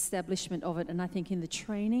the establishment of it, and I think in the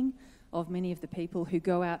training of many of the people who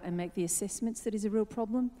go out and make the assessments that is a real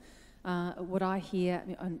problem. What I hear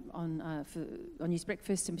on News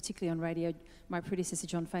Breakfast, and particularly on radio, my predecessor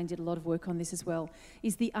John Fain did a lot of work on this as well,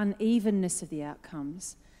 is the unevenness of the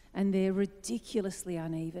outcomes, and they're ridiculously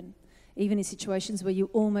uneven. Even in situations where you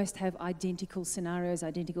almost have identical scenarios,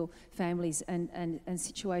 identical families and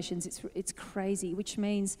situations, it's crazy, which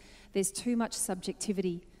means there's too much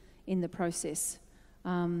subjectivity in the process.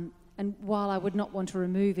 And while I would not want to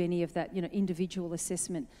remove any of that, individual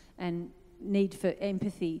assessment and need for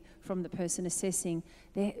empathy from the person assessing,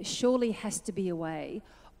 there surely has to be a way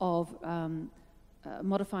of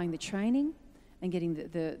modifying the training and getting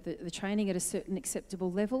the training at a certain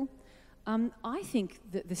acceptable level. I think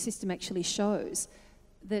that the system actually shows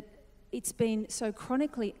that it's been so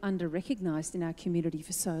chronically under-recognised in our community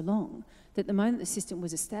for so long that the moment the system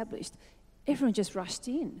was established, everyone just rushed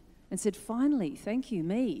in and said, finally, thank you,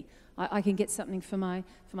 me. I can get something for my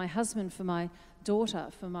husband, for my daughter,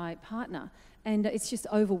 for my partner. And it's just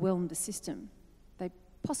overwhelmed the system. They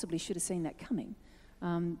possibly should have seen that coming.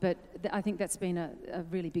 But I think that's been a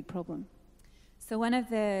really big problem. So one of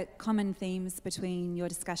the common themes between your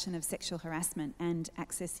discussion of sexual harassment and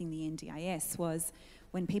accessing the NDIS was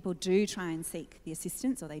when people do try and seek the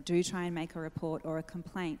assistance, or they do try and make a report or a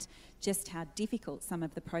complaint, just how difficult some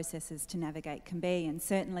of the processes to navigate can be. And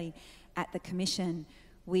certainly at the Commission,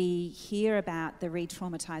 we hear about the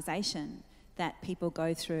re-traumatisation that people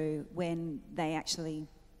go through when they actually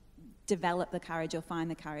develop the courage or find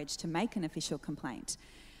the courage to make an official complaint.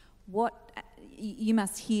 You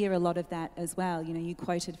must hear a lot of that as well. You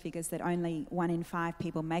quoted figures that only 1 in 5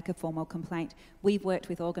 people make a formal complaint. We've worked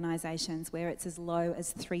with organisations where it's as low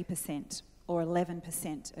as 3% or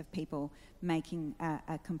 11% of people making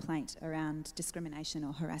a complaint around discrimination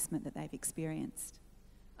or harassment that they've experienced.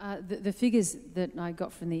 The figures that I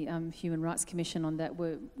got from the Human Rights Commission on that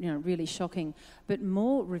were, really shocking. But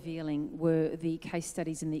more revealing were the case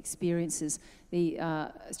studies and the experiences. The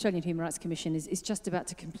Australian Human Rights Commission is just about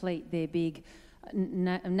to complete their big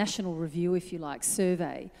national review, if you like,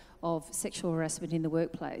 survey of sexual harassment in the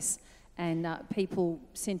workplace. And people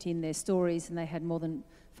sent in their stories, and they had more than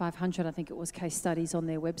 500, I think it was, case studies on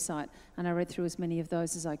their website. And I read through as many of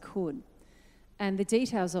those as I could. And the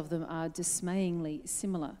details of them are dismayingly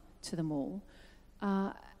similar to them all.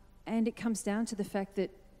 And it comes down to the fact that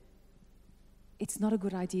it's not a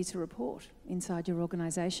good idea to report inside your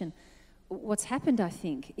organisation. What's happened, I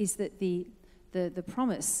think, is that the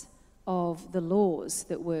promise of the laws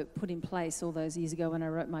that were put in place all those years ago when I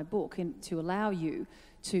wrote my book, and to allow you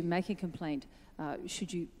to make a complaint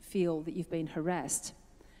should you feel that you've been harassed,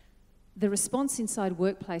 the response inside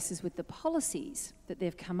workplaces with the policies that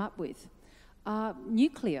they've come up with are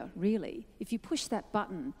nuclear, really. If you push that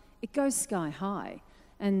button, it goes sky high.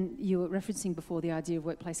 And you were referencing before the idea of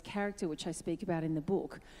workplace character, which I speak about in the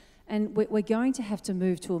book. And we're going to have to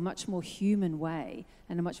move to a much more human way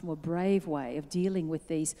and a much more brave way of dealing with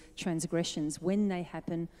these transgressions when they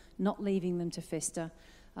happen, not leaving them to fester.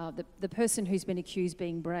 The person who's been accused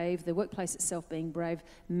being brave, the workplace itself being brave,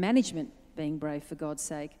 management being brave, for God's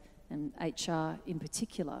sake, and HR in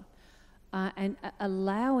particular, and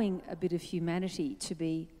allowing a bit of humanity to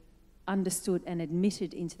be understood and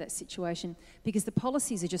admitted into that situation, because the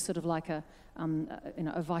policies are just sort of like a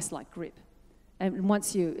vice-like grip. And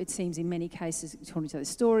once it seems in many cases, according to those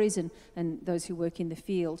stories and those who work in the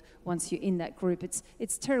field, once you're in that group,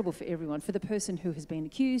 it's terrible for everyone, for the person who has been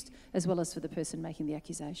accused, as well as for the person making the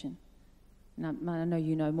accusation. And I know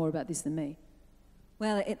you know more about this than me.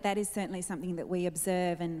 Well, that is certainly something that we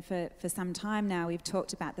observe, and for some time now we've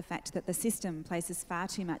talked about the fact that the system places far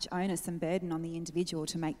too much onus and burden on the individual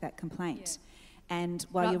to make that complaint. Yeah. And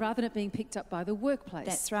rather than it being picked up by the workplace.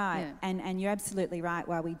 That's right. Yeah. And you're absolutely right.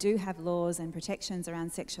 While we do have laws and protections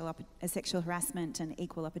around sexual harassment and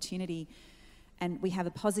equal opportunity, and we have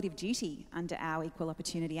a positive duty under our Equal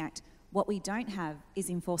Opportunity Act, what we don't have is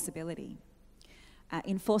enforceability.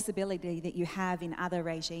 Enforceability that you have in other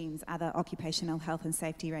regimes, other occupational health and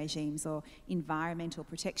safety regimes or environmental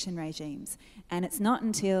protection regimes. And it's not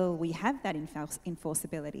until we have that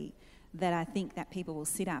enforceability that I think that people will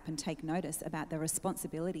sit up and take notice about the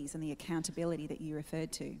responsibilities and the accountability that you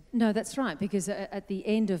referred to. No, that's right, because at the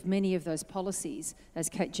end of many of those policies, as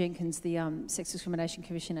Kate Jenkins, the Sex Discrimination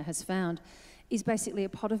Commissioner, has found, is basically a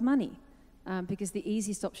pot of money, because the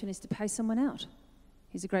easiest option is to pay someone out.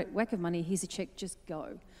 Here's a great whack of money, here's a cheque, just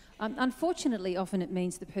go. Unfortunately, often it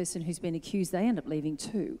means the person who's been accused, they end up leaving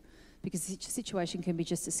too, because the situation can be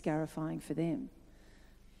just as scarifying for them.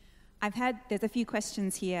 There's a few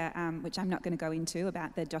questions here, which I'm not going to go into,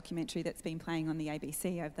 about the documentary that's been playing on the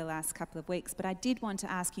ABC over the last couple of weeks, but I did want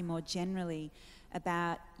to ask you more generally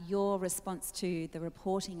about your response to the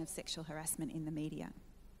reporting of sexual harassment in the media.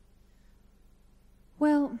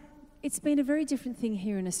 Well, it's been a very different thing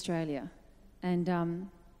here in Australia. And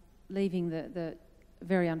leaving the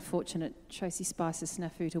very unfortunate Tracy Spicer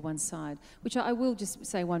snafu to one side, which I will just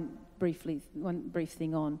say one brief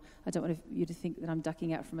thing on. I don't want you to think that I'm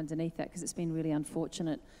ducking out from underneath that, because it's been really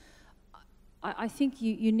unfortunate. I think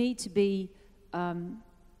you need to be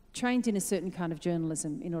trained in a certain kind of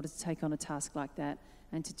journalism in order to take on a task like that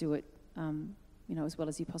and to do it as well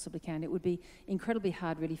as you possibly can. It would be incredibly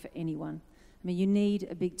hard really for anyone. I mean, you need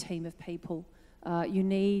a big team of people. You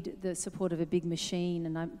need the support of a big machine,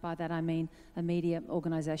 and by that I mean a media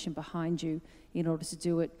organisation behind you in order to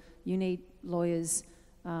do it. You need lawyers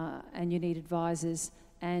and you need advisors,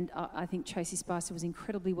 and I think Tracy Spicer was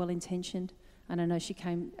incredibly well-intentioned, and I know she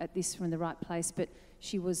came at this from the right place, but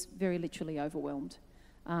she was very literally overwhelmed,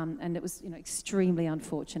 and it was extremely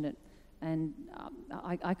unfortunate. And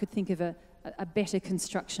I could think of a better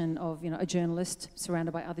construction of a journalist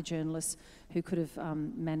surrounded by other journalists who could have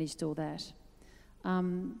managed all that.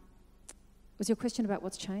 Was your question about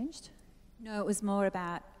what's changed? No, it was more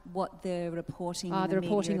about what the reporting in the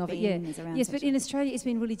reporting media of it, is around. Yes, but in Australia it's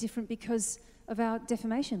been really different because of our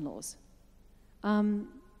defamation laws.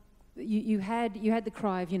 You had the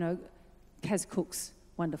cry of, Kaz Cook's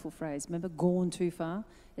wonderful phrase. Remember, gone too far?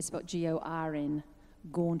 It's spelled G-O-R-N,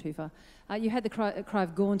 gone too far. You had the cry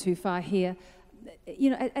of gone too far here.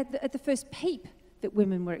 At the first peep that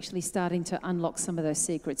women were actually starting to unlock some of those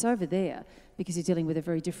secrets over there, because you're dealing with a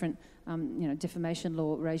very different, defamation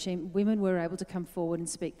law regime. Women were able to come forward and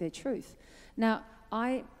speak their truth. Now,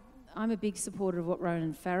 I'm a big supporter of what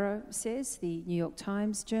Ronan Farrow says, the New York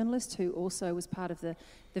Times journalist, who also was part of the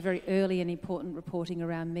very early and important reporting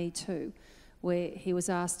around Me Too, where he was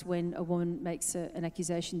asked when a woman makes an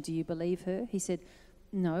accusation, do you believe her? He said,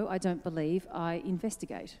 no, I don't believe, I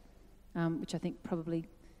investigate, which I think probably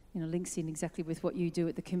links in exactly with what you do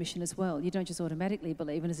at the Commission as well. You don't just automatically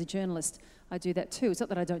believe, and as a journalist, I do that too. It's not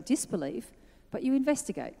that I don't disbelieve, but you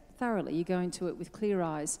investigate thoroughly. You go into it with clear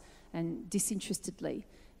eyes and disinterestedly,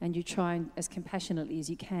 and you try and, as compassionately as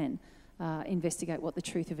you can, investigate what the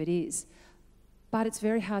truth of it is. But it's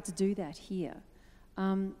very hard to do that here.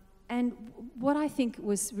 And And what I think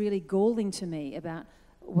was really galling to me about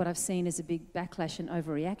what I've seen as a big backlash and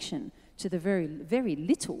overreaction to the very, very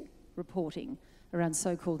little reporting around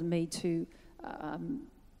so-called Me Too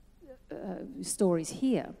stories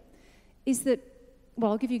here is that,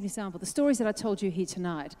 well, I'll give you an example. The stories that I told you here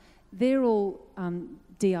tonight, they're all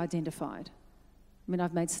de-identified. I mean,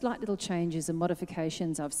 I've made slight little changes and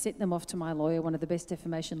modifications. I've sent them off to my lawyer, one of the best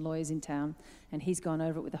defamation lawyers in town, and he's gone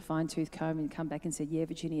over it with a fine-tooth comb and come back and said, yeah,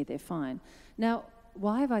 Virginia, they're fine. Now,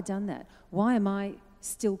 why have I done that? Why am I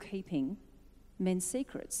still keeping men's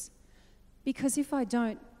secrets? Because if I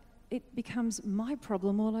don't, it becomes my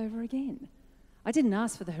problem all over again. I didn't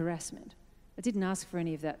ask for the harassment. I didn't ask for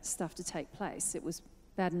any of that stuff to take place. It was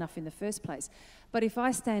bad enough in the first place. But if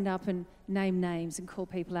I stand up and name names and call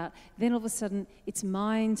people out, then all of a sudden it's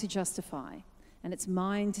mine to justify, and it's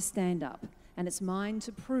mine to stand up, and it's mine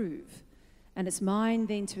to prove, and it's mine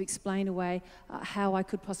then to explain away how I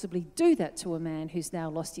could possibly do that to a man who's now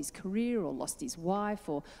lost his career or lost his wife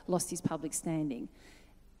or lost his public standing.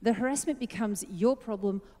 The harassment becomes your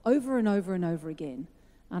problem over and over and over again.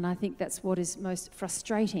 And I think that's what is most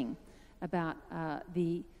frustrating about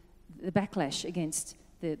the backlash against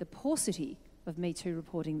the paucity of Me Too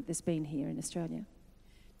reporting that's been here in Australia.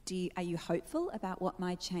 Are you hopeful about what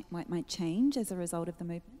might change as a result of the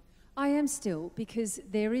movement? I am still, because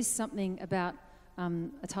there is something about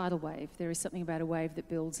a tidal wave. There is something about a wave that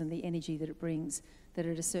builds and the energy that it brings that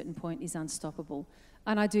at a certain point is unstoppable.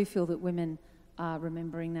 And I do feel that women are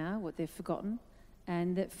remembering now what they've forgotten,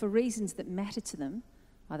 and that for reasons that matter to them,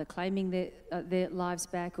 either claiming their lives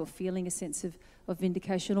back or feeling a sense of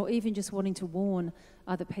vindication, or even just wanting to warn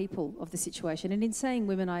other people of the situation. And in saying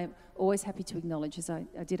women, I'm always happy to acknowledge, as I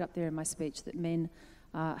did up there in my speech, that men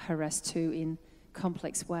are harassed too in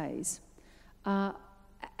complex ways.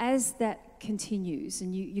 As that continues,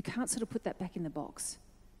 and you can't sort of put that back in the box,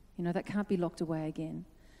 you know, that can't be locked away again.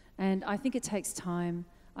 And I think it takes time.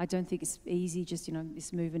 I don't think it's easy, just, you know,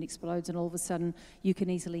 this movement explodes and all of a sudden you can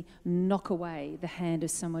easily knock away the hand of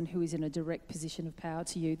someone who is in a direct position of power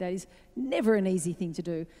to you. That is never an easy thing to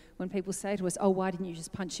do. When people say to us, oh, why didn't you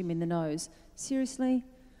just punch him in the nose? Seriously?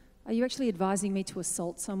 Are you actually advising me to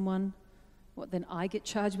assault someone? What, then I get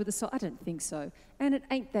charged with assault? I don't think so. And it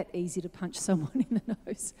ain't that easy to punch someone in the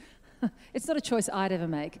nose. It's not a choice I'd ever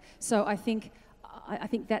make. So I think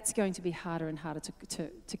that's going to be harder and harder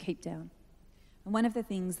to keep down. And one of the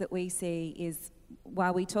things that we see is,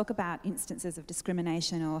 while we talk about instances of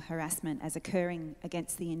discrimination or harassment as occurring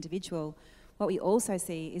against the individual, what we also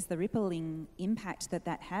see is the rippling impact that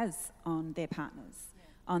has on their partners,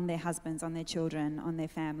 on their husbands, on their children, on their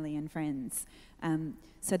family and friends.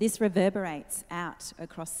 So this reverberates out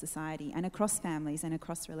across society and across families and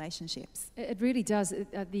across relationships. It really does.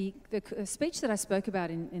 The speech that I spoke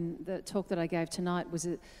about in the talk that I gave tonight was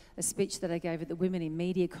a speech that I gave at the Women in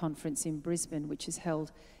Media Conference in Brisbane, which is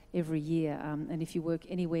held every year. And if you work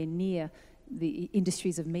anywhere near the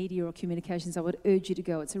industries of media or communications, I would urge you to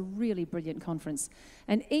go. It's a really brilliant conference.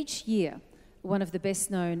 And each year, one of the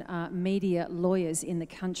best-known media lawyers in the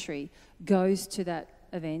country goes to that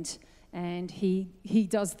event, and he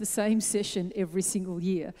does the same session every single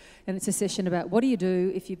year. And it's a session about what do you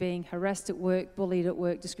do if you're being harassed at work, bullied at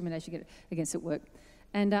work, discrimination against at work.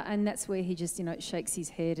 And that's where he just, you know, shakes his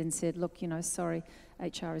head and said, look, you know, sorry,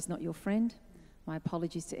 HR is not your friend. My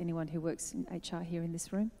apologies to anyone who works in HR here in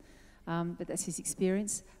this room. But that's his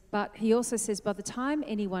experience. But he also says, by the time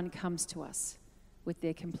anyone comes to us with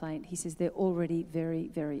their complaint, he says they're already very,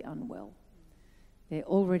 very unwell. They're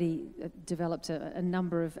already developed a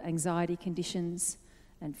number of anxiety conditions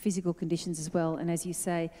and physical conditions as well. And as you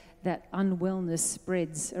say, that unwellness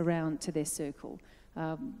spreads around to their circle,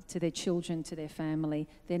 to their children, to their family.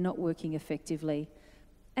 They're not working effectively.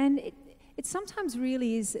 And it sometimes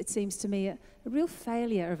really is, it seems to me, a real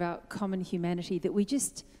failure of our common humanity that we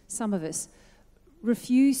just, some of us,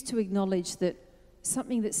 refuse to acknowledge that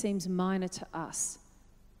something that seems minor to us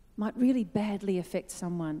might really badly affect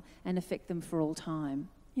someone and affect them for all time.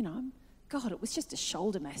 You know, God, it was just a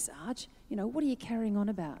shoulder massage. You know, what are you carrying on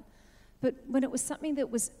about? But when it was something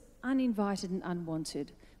that was uninvited and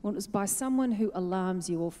unwanted, when it was by someone who alarms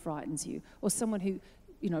you or frightens you, or someone who,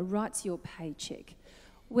 you know, writes your paycheck,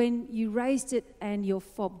 when you raised it and you're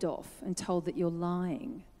fobbed off and told that you're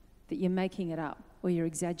lying, that you're making it up or you're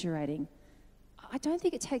exaggerating, I don't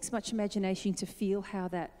think it takes much imagination to feel how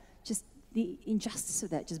that just, the injustice of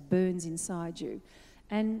that just burns inside you.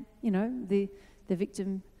 And, you know, the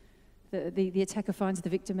victim, the attacker finds the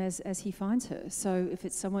victim as he finds her. So if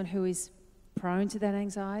it's someone who is prone to that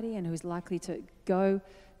anxiety and who is likely to go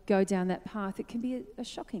down that path, it can be a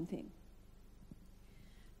shocking thing.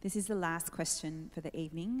 This is the last question for the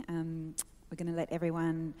evening. We're going to let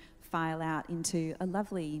everyone file out into a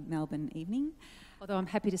lovely Melbourne evening. Although I'm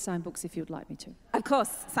happy to sign books if you'd like me to. Of course,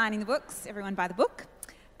 signing the books, everyone buy the book.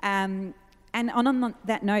 And on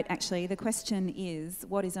that note, actually, the question is,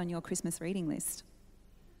 what is on your Christmas reading list?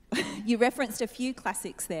 You referenced a few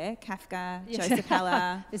classics there, Kafka, Joseph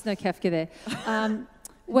Heller. There's no Kafka there.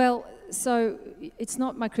 Well, so it's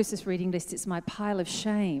not my Christmas reading list, it's my pile of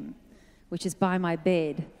shame, which is by my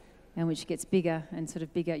bed and which gets bigger and sort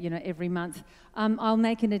of bigger, every month. I'll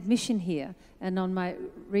make an admission here, and on my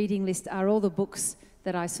reading list are all the books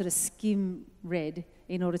that I sort of skim read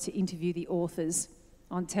in order to interview the authors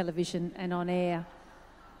on television and on air.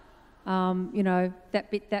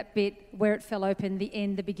 That bit, where it fell open, the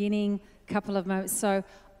end, the beginning, couple of moments. So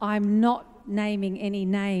I'm not naming any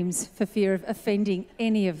names for fear of offending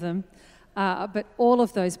any of them, but all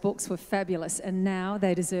of those books were fabulous, and now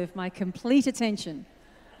they deserve my complete attention,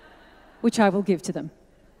 which I will give to them.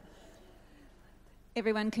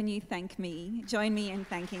 Everyone, can you join me in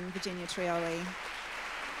thanking Virginia Trioli.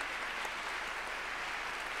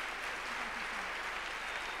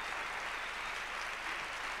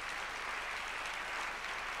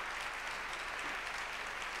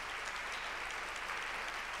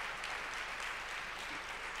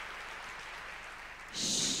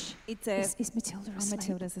 Is Matilda asleep?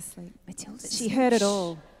 Matilda's asleep. She heard it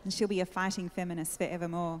all, and she'll be a fighting feminist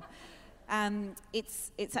forevermore.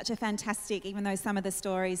 It's such a fantastic, even though some of the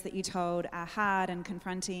stories that you told are hard and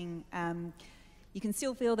confronting, you can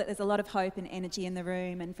still feel that there's a lot of hope and energy in the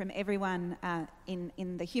room, and from everyone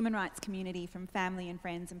in the human rights community, from family and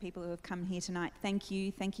friends and people who have come here tonight, thank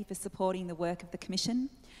you. Thank you for supporting the work of the Commission.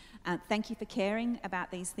 Thank you for caring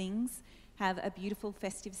about these things. Have a beautiful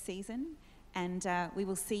festive season. And we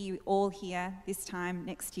will see you all here this time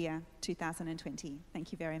next year, 2020.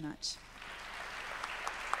 Thank you very much.